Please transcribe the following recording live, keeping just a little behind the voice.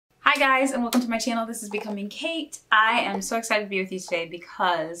Hi guys, and welcome to my channel. This is Becoming Cate. I am so excited to be with you today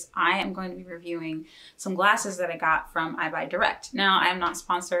because I am going to be reviewing some glasses that I got from Eyebuydirect. Now, I am not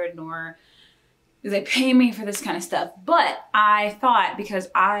sponsored, nor do they pay me for this kind of stuff, but I thought, because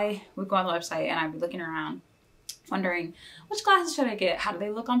I would go on the website and I'd be looking around wondering, which glasses should I get? How do they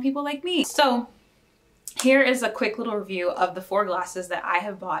look on people like me? So here is a quick little review of the 4 glasses that I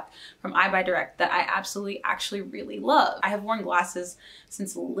have bought from Eyebuydirect that I actually really love. I have worn glasses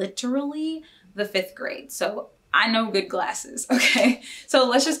since literally the 5th grade, so I know good glasses, okay? So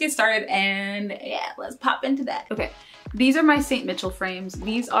let's just get started and yeah, let's pop into that. Okay, these are my St. Michel frames.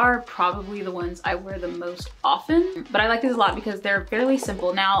 These are probably the ones I wear the most often, but I like these a lot because they're fairly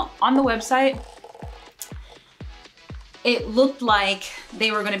simple. Now, on the website, it looked like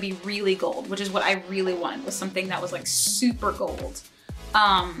they were gonna be really gold, which is what I really wanted, was something that was like super gold.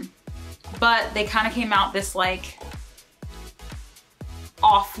 But they kind of came out this like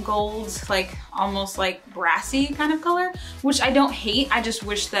off gold, like almost like brassy kind of color, which I don't hate. I just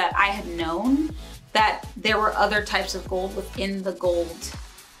wish that I had known that there were other types of gold within the gold,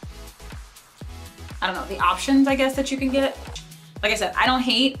 I don't know, the options I guess that you can get. Like I said, I don't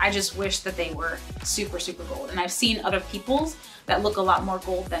hate, I just wish that they were super gold. And I've seen other people's that look a lot more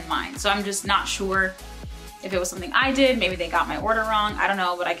gold than mine. So I'm just not sure if it was something I did. Maybe they got my order wrong, I don't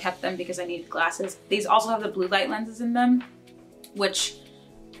know, but I kept them because I needed glasses. These also have the blue light lenses in them, which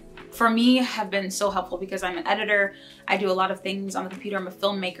for me have been so helpful because I'm an editor. I do a lot of things on the computer, I'm a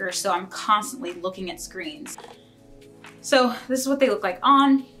filmmaker, so I'm constantly looking at screens. So this is what they look like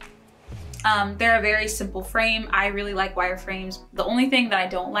on. They're a very simple frame. I really like wire frames. The only thing that I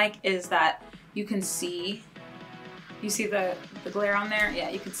don't like is that you can see, you see the glare on there? Yeah,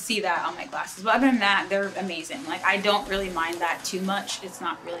 you can see that on my glasses. But other than that, they're amazing. Like, I don't really mind that too much. It's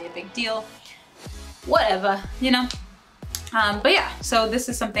not really a big deal. Whatever, you know? But yeah, so this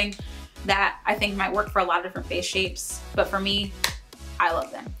is something that I think might work for a lot of different face shapes. But for me, I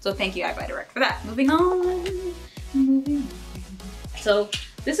love them. So thank you, Eyebuydirect, for that. Moving on. So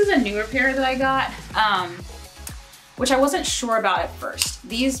this is a newer pair that I got, which I wasn't sure about at first.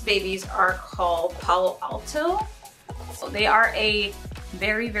 These babies are called Palo Alto. So they are a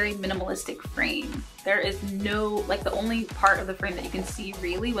very minimalistic frame. There is no, like, the only part of the frame that you can see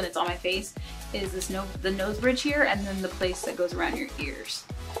really when it's on my face is this the nose bridge here, and then the place that goes around your ears.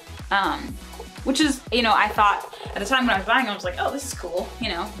 Which is, you know, I thought at the time when I was buying them, I was like, oh, this is cool, you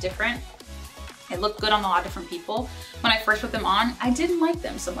know, different. It looked good on a lot of different people. When I first put them on, I didn't like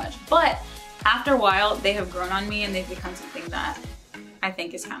them so much, but after a while, they have grown on me and they've become something that I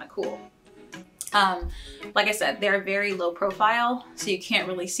think is kind of cool. Like I said, they're very low profile, so you can't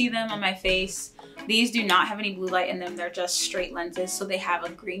really see them on my face. These do not have any blue light in them. They're just straight lenses, so they have a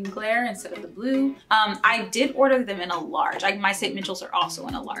green glare instead of the blue. I did order them in a large. My St. Michels are also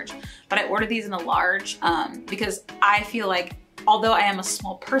in a large, but I ordered these in a large because I feel like, although I am a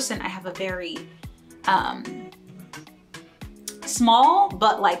small person, I have a very small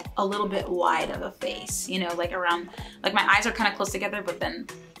but like a little bit wide of a face, you know, like around, like my eyes are kind of close together, but then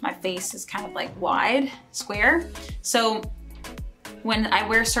my face is kind of like wide, square. So when I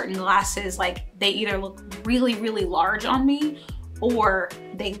wear certain glasses, like they either look really large on me or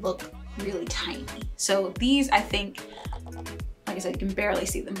they look really tiny. So these, I think, like I said, you can barely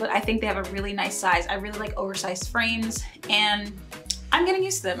see them, but I think they have a really nice size. I really like oversized frames and I'm getting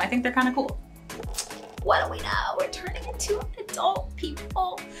used to them. I think they're kind of cool. What do we know? We're turning into an adult,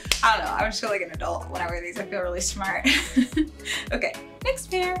 people. I don't know, I just feel like an adult when I wear these. I feel really smart. Okay,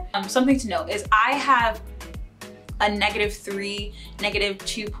 next pair. Something to note is I have a -3,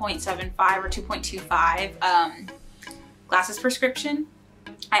 -2.75 or 2.25 glasses prescription.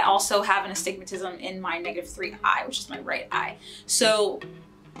 I also have an astigmatism in my -3 eye, which is my right eye. So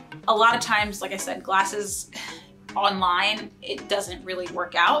a lot of times, like I said, glasses online, it doesn't really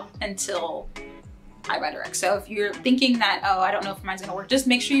work out until Eyebuydirect. So if you're thinking that, oh, I don't know if mine's gonna work, just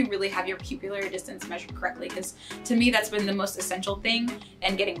make sure you really have your pupillary distance measured correctly, because to me, that's been the most essential thing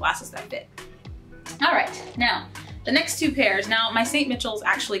in getting glasses that fit. All right, now, the next 2 pairs. Now, my St. Michels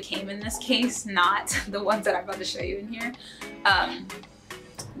actually came in this case, not the ones that I'm about to show you in here.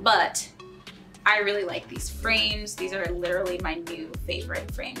 But I really like these frames. These are literally my new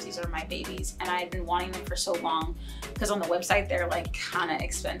favorite frames. These are my babies, and I've been wanting them for so long because on the website they're like kind of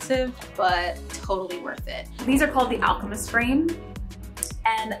expensive, but totally worth it. These are called the Alchemist frame,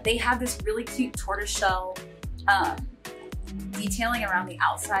 and they have this really cute tortoiseshell detailing around the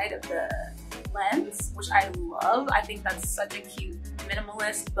outside of the lens, which I love. I think that's such a cute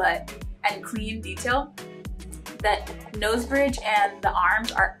minimalist and clean detail. That nose bridge and the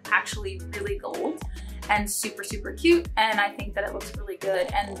arms are actually really gold, and super, super cute. And I think that it looks really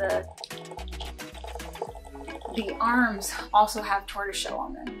good. And the arms also have tortoiseshell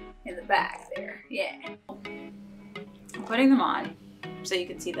on them in the back there. Yeah. I'm putting them on so you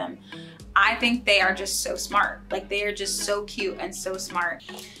can see them. I think they are just so smart. Like, they are just so cute and so smart.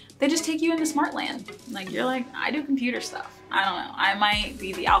 They just take you into smart land. Like, you're like, I do computer stuff. I don't know. I might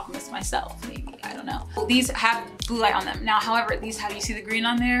be the alchemist myself, maybe. I don't know. Well, these have blue light on them. Now, however, these have, you see the green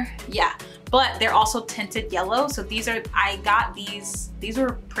on there? Yeah. But they're also tinted yellow. So these are, I got these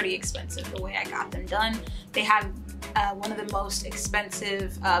were pretty expensive the way I got them done. They have one of the most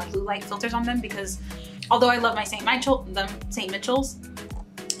expensive blue light filters on them, because although I love my St. Michels,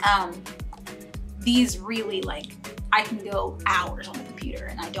 these really, like, I can go hours on the computer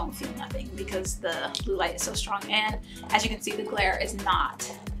and I don't feel nothing because the blue light is so strong. And as you can see, the glare is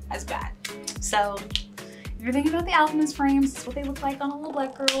not as bad. So if you're thinking about the Alchemist frames, this is what they look like on a little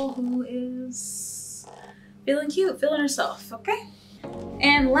black girl who is feeling cute, feeling herself, okay?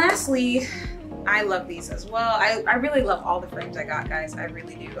 And lastly, I love these as well. I really love all the frames I got, guys. I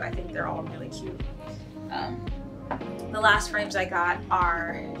really do. I think they're all really cute. The last frames I got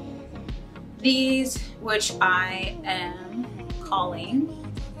are these, which I am calling,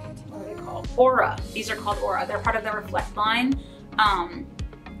 what are they called? Aura. These are called Aura. They're part of the Reflect line,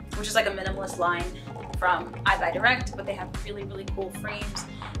 which is like a minimalist line from Eyebuydirect, but they have really, really cool frames.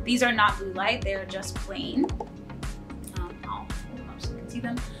 These are not blue light, they're just plain. I'll hold them up so you can see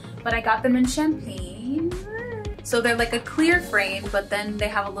them. But I got them in champagne. So they're like a clear frame, but then they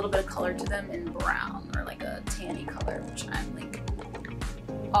have a little bit of color to them in brown, or like a tanny color, which I'm like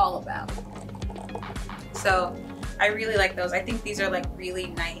all about. So I really like those. I think these are like really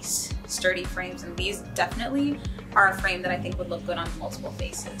nice, sturdy frames, and these definitely are a frame that I think would look good on multiple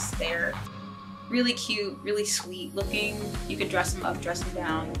faces. They're really cute, really sweet looking. You could dress them up, dress them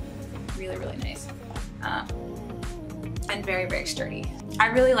down. Really, really nice. And very, very sturdy. I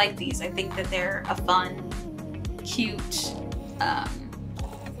really like these. I think that they're a fun, cute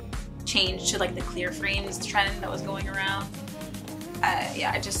change to like the clear frames trend that was going around.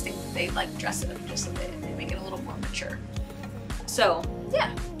 Yeah, I just think that they like dress it up just a bit. They make it a little more mature. So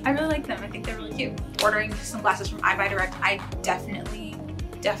yeah, I really like them. I think they're really cute. Ordering some glasses from Eyebuydirect, I definitely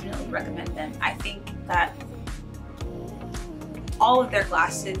recommend them. I think that all of their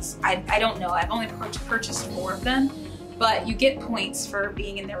glasses, I don't know, I've only purchased 4 of them, but you get points for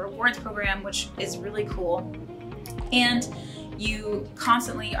being in their rewards program, which is really cool. And you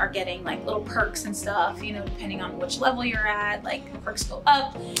constantly are getting like little perks and stuff, you know, depending on which level you're at. Like, the perks go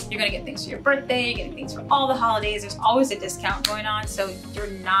up, you're gonna get things for your birthday, you're getting things for all the holidays. There's always a discount going on, so you're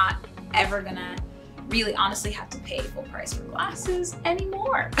not ever gonna really honestly have to pay full price for glasses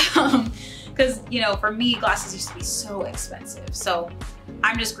anymore. Because, you know, for me, glasses used to be so expensive. So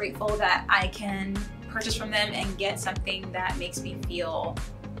I'm just grateful that I can purchase from them and get something that makes me feel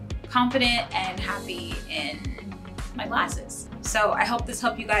confident and happy in my glasses. So I hope this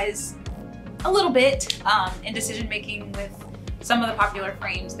helped you guys a little bit in decision making with some of the popular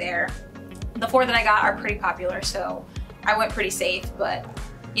frames there. The 4 that I got are pretty popular, so I went pretty safe, but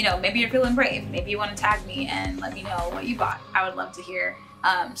you know, maybe you're feeling brave. Maybe you want to tag me and let me know what you bought. I would love to hear.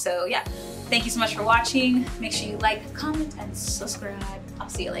 So yeah, thank you so much for watching. Make sure you like, comment, and subscribe. I'll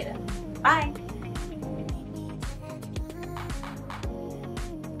see you later. Bye.